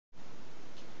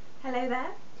Hello there.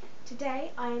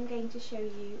 Today I am going to show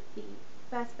you the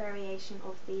first variation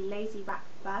of the lazy wrap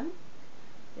bun.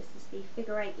 This is the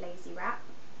figure 8 lazy wrap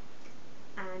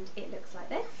and it looks like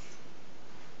this.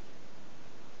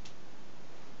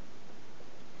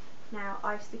 Now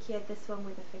I've secured this one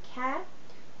with a faux,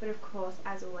 but of course,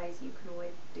 as always, you can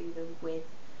always do them with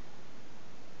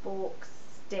forks,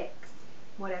 sticks,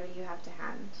 whatever you have to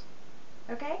hand.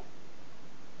 Okay?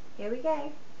 Here we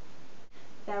go.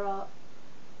 There are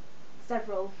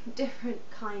several different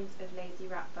kinds of lazy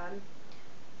wrap bun,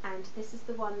 and this is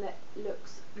the one that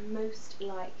looks most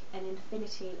like an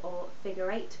infinity or figure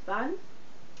 8 bun.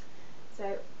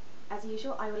 So as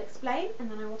usual, I will explain and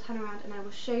then I will turn around and I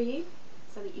will show you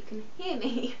so that you can hear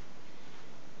me.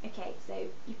 Okay, so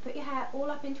you put your hair all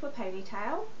up into a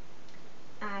ponytail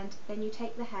and then you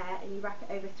take the hair and you wrap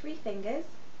it over 3 fingers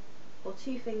or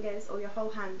 2 fingers or your whole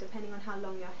hand depending on how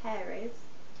long your hair is.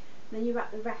 And then you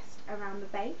wrap the rest around the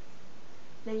base.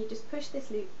 Then you just push this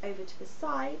loop over to the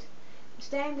side.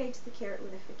 Today I'm going to secure it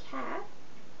with a faux,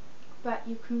 but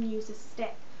you can use a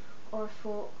stick or a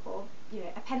fork or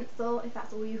a pencil if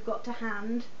that's all you've got to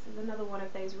hand. This is another one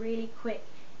of those really quick,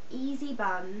 easy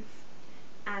buns,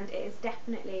 and it is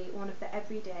definitely one of the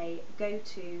everyday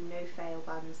go-to, no-fail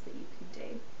buns that you can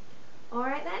do.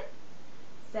 Alright then,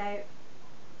 so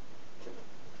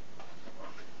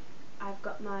I've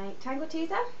got my tangle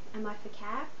teaser and my faux.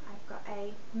 I've got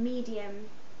a medium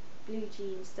blue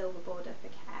jean silver border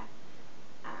faux.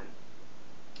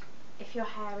 If your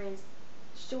hair is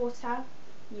shorter,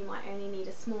 you might only need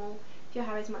a small. If your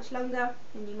hair is much longer,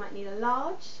 then you might need a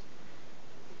large.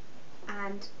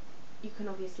 And you can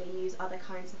obviously use other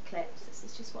kinds of clips. This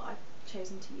is just what I've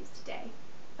chosen to use today.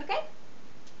 Okay?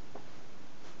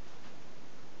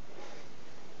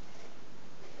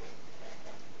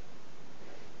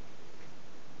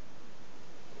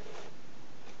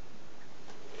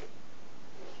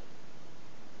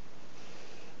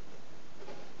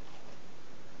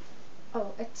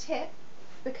 Oh, a tip,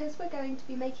 because we're going to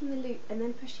be making the loop and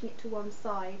then pushing it to one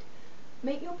side,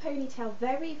 make your ponytail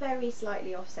very, very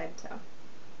slightly off centre.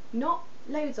 Not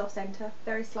loads off centre,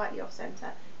 very slightly off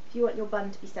centre, if you want your bun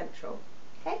to be central.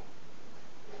 Okay?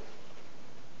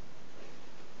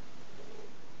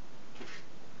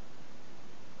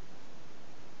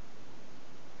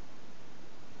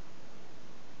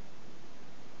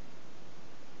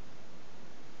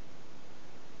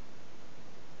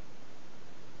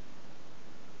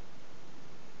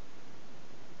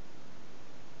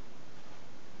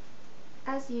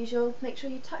 As usual, make sure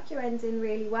you tuck your ends in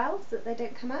really well so that they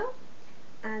don't come out.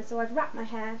 And so I've wrapped my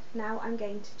hair. Now I'm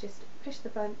going to just push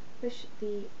the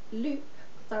loop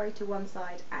to one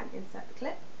side and insert the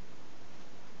clip.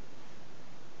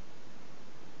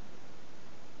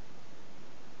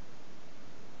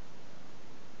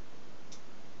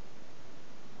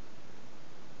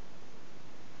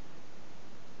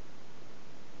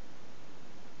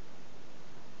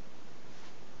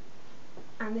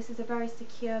 And this is a very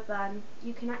secure bun.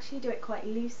 You can actually do it quite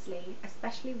loosely,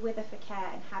 especially with a faux,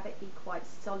 and have it be quite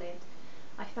solid.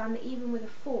 I found that even with a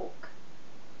fork,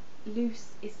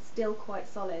 loose is still quite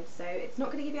solid, so it's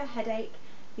not going to give you a headache.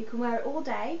 You can wear it all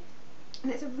day,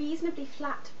 and it's a reasonably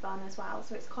flat bun as well,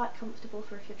 so it's quite comfortable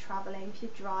for if you're travelling, if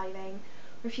you're driving,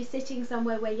 or if you're sitting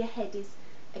somewhere where your head is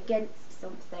against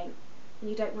something and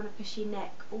you don't want to push your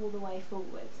neck all the way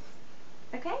forwards.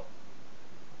 Okay?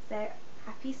 So,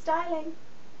 happy styling!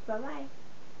 Bye bye.